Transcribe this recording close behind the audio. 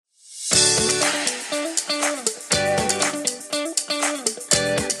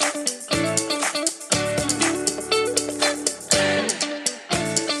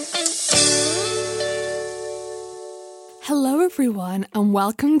and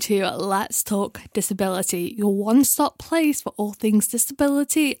welcome to Let's Talk Disability, your one-stop place for all things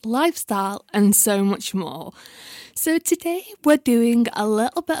disability, lifestyle, and so much more. So today we're doing a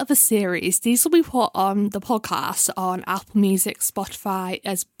little bit of a series. These will be put on the podcast on Apple Music, Spotify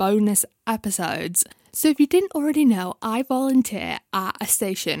as bonus episodes. So if you didn't already know, I volunteer at a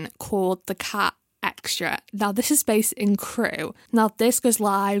station called The Cat Extra. Now this is based in Crewe. Now this goes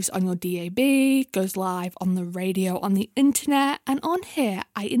live on your DAB, goes live on the radio, on the internet, and on here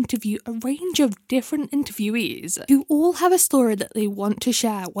I interview a range of different interviewees who all have a story that they want to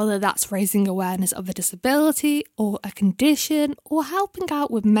share, whether that's raising awareness of a disability or a condition or helping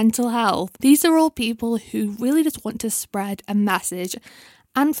out with mental health. These are all people who really just want to spread a message,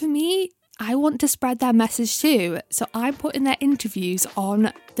 and for me, I want to spread their message too, so I'm putting their interviews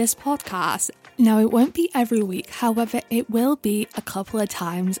on this podcast. Now, it won't be every week, however, it will be a couple of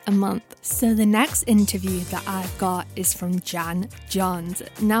times a month. So the next interview that I've got is from Jan Johns.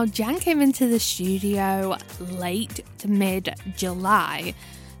 Now, Jan came into the studio late to mid-July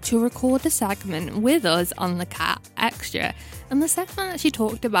to record a segment with us on The Cat Extra. And the segment that she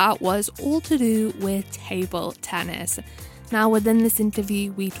talked about was all to do with table tennis. Now, within this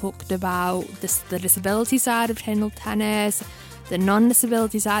interview, we talked about the disability side of table tennis, the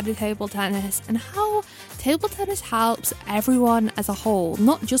non-disability side of table tennis, and how table tennis helps everyone as a whole,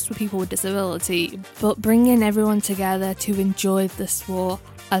 not just for people with disability, but bringing everyone together to enjoy the sport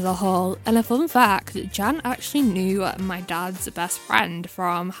as a whole. And a fun fact, Jan actually knew my dad's best friend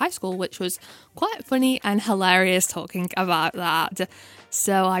from high school, which was quite funny and hilarious talking about that.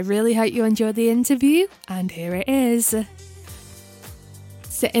 So I really hope you enjoyed the interview, and here it is.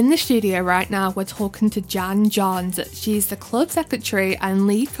 So in the studio right now, we're talking to Jan Johns. She's the club secretary and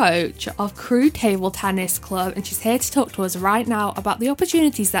lead coach of Crewe Table Tennis Club, and she's here to talk to us right now about the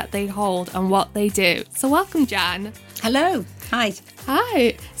opportunities that they hold and what they do. So welcome, Jan. Hello. Hi.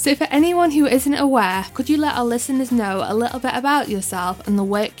 Hi. So for anyone who isn't aware, could you let our listeners know a little bit about yourself and the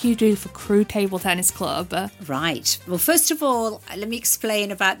work you do for Crewe Table Tennis Club? Right. Well, first of all, let me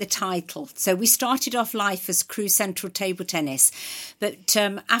explain about the title. So we started off life as Crewe Central Table Tennis, but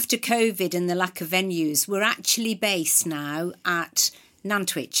after COVID and the lack of venues, we're actually based now at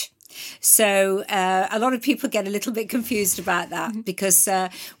Nantwich. So a lot of people get a little bit confused about that because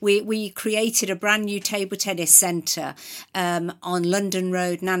we created a brand new table tennis centre on London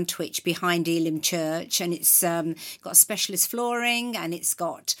Road, Nantwich, behind Elim Church, and it's got specialist flooring and it's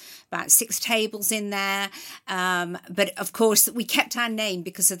got about 6 tables in there. But of course, we kept our name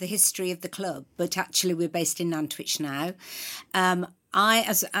because of the history of the club, but actually we're based in Nantwich now.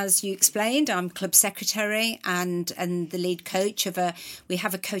 As you explained, I'm club secretary and the lead coach of we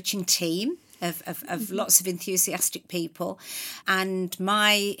have a coaching team of lots of enthusiastic people. And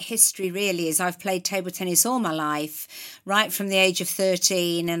my history really is I've played table tennis all my life, right from the age of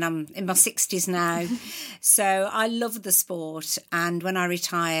 13, and I'm in my 60s now. So I love the sport. And when I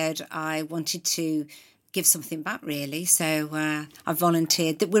retired, I wanted to give something back, really. So I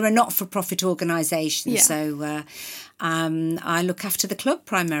volunteered. We're a not-for-profit organisation, so I look after the club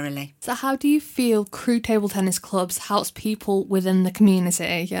primarily. So how do you feel Crewe Table Tennis Clubs helps people within the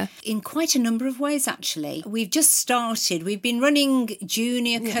community? Yeah. In quite a number of ways, actually. We've just started. We've been running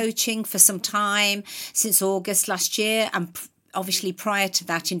junior coaching for some time, since August last year, and obviously prior to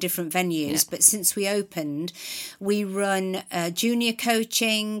that in different venues, but since we opened, we run junior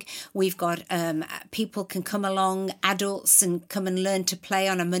coaching. We've got people can come along, adults, and come and learn to play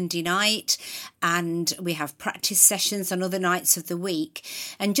on a Monday night, and we have practice sessions on other nights of the week.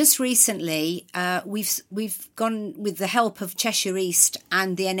 And just recently, we've gone with the help of Cheshire East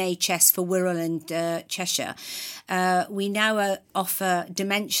and the NHS for Wirral and Cheshire. We now offer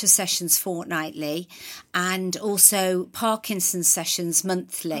dementia sessions fortnightly and also Parkinson's sessions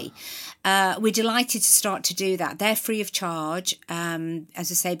monthly. We're delighted to start to do that. They're free of charge, as I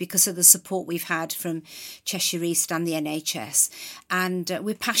say, because of the support we've had from Cheshire East and the NHS. And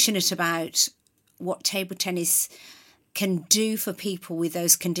we're passionate about what table tennis can do for people with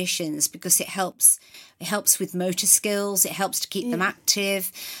those conditions, because it helps with motor skills, it helps to keep them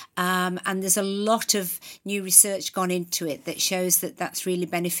active, and there's a lot of new research gone into it that shows that that's really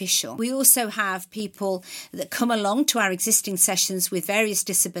beneficial. We also have people that come along to our existing sessions with various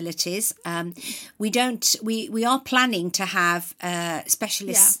disabilities. We are planning to have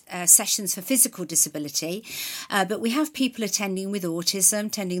specialist sessions for physical disability, but we have people attending with autism,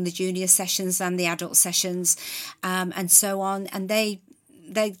 attending the junior sessions and the adult sessions, and so on, and they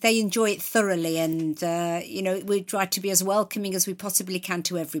enjoy it thoroughly, and we try to be as welcoming as we possibly can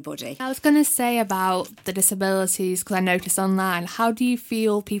to everybody. I was going to say about the disabilities, because I noticed online, how do you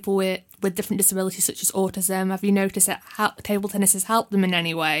feel people with with different disabilities such as autism? Have you noticed that table tennis has helped them in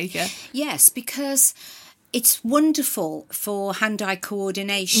any way? Yeah. Yes, because it's wonderful for hand-eye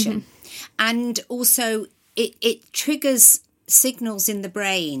coordination, and also it triggers signals in the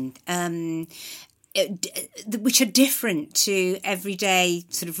brain which are different to everyday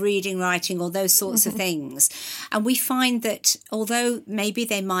sort of reading, writing, or those sorts of things. And we find that although maybe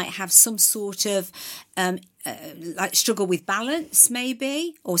they might have some sort of like struggle with balance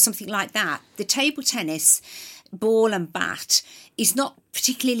maybe, or something like that, the table tennis ball and bat is not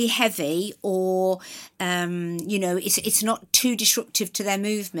particularly heavy, or it's not too disruptive to their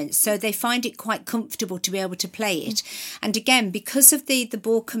movements, so they find it quite comfortable to be able to play it. And again, because of the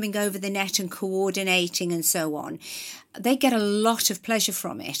ball coming over the net and coordinating and so on, they get a lot of pleasure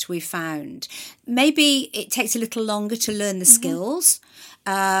from it, we've found. Maybe it takes a little longer to learn the skills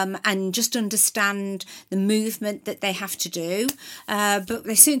and just understand the movement that they have to do, but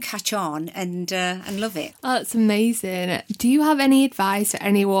they soon catch on and love it. Oh, that's amazing. Do you have any advice for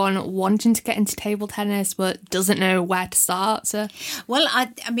anyone wanting to get into table tennis but doesn't know where to start? So? Well,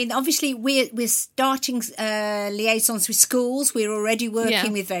 I mean, obviously we're starting liaisons with schools. We're already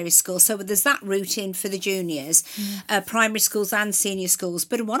working with various schools, so there's that route in for the juniors, primary schools and senior schools.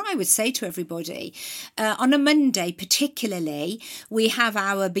 But what I would say to everybody, on a Monday particularly, we have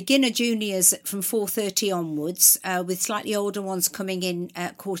our beginner juniors from 4:30 onwards, with slightly older ones coming in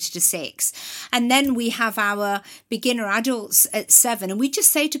at 5:45, and then we have our beginner adults at 7. And we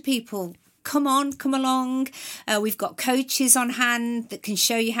just say to people, come along. We've got coaches on hand that can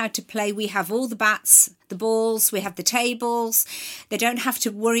show you how to play. We have all the bats, the balls, we have the tables. They don't have to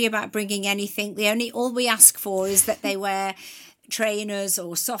worry about bringing anything. All we ask for is that they wear trainers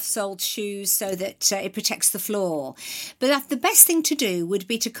or soft-soled shoes so that it protects the floor. But the best thing to do would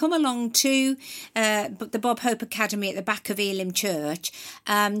be to come along to the Bob Hope Academy at the back of Elim Church.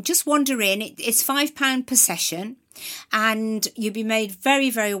 Just wander in. It's £5 per session, and you'll be made very,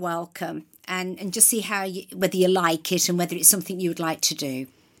 very welcome, and just see whether you like it and whether it's something you would like to do.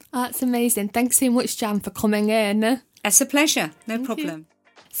 That's amazing. Thanks so much, Jan, for coming in. It's a pleasure. No Thank problem. You.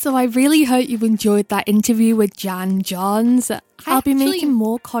 So I really hope you enjoyed that interview with Jan Johns. I'll be making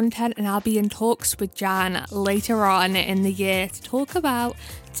more content, and I'll be in talks with Jan later on in the year to talk about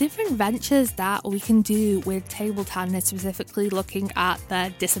different ventures that we can do with table tennis, specifically looking at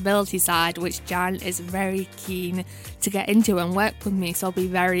the disability side, which Jan is very keen to get into and work with me. So I'll be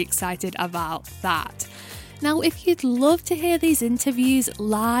very excited about that. Now, if you'd love to hear these interviews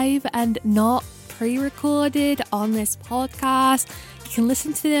live and not pre-recorded on this podcast, you can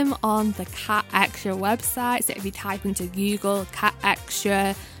listen to them on the Cat Extra website. So if you type into Google Cat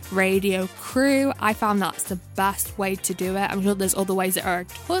Extra Radio Crew, I found that's the best way to do it. I'm sure there's other ways that are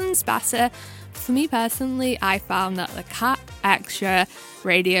tons better. For me personally, I found that the Cat Extra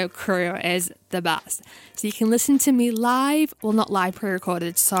Radio Crew is the best. So you can listen to me live, well, not live,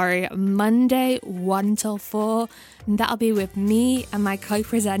 pre-recorded, sorry, Monday 1 till 4, and that'll be with me and my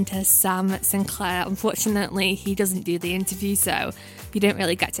co-presenter Sam Sinclair. Unfortunately, he doesn't do the interview, so you don't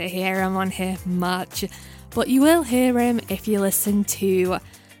really get to hear him on here much, but you will hear him if you listen to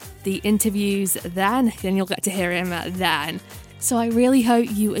the interviews then you'll get to hear him then. So I really hope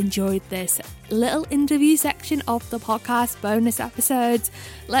you enjoyed this little interview section of the podcast bonus episodes.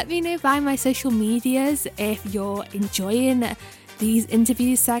 Let me know by my social medias if you're enjoying these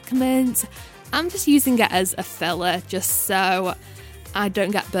interview segments. I'm just using it as a filler just so I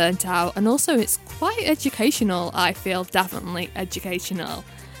don't get burnt out. And also it's quite educational, I feel, definitely educational.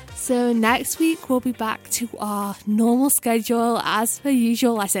 So next week we'll be back to our normal schedule as per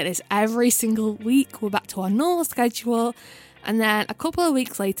usual. I say this every single week. We're back to our normal schedule. And then a couple of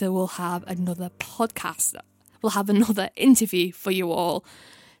weeks later, we'll have another podcast. We'll have another interview for you all.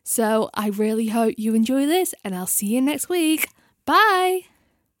 So I really hope you enjoy this, and I'll see you next week. Bye!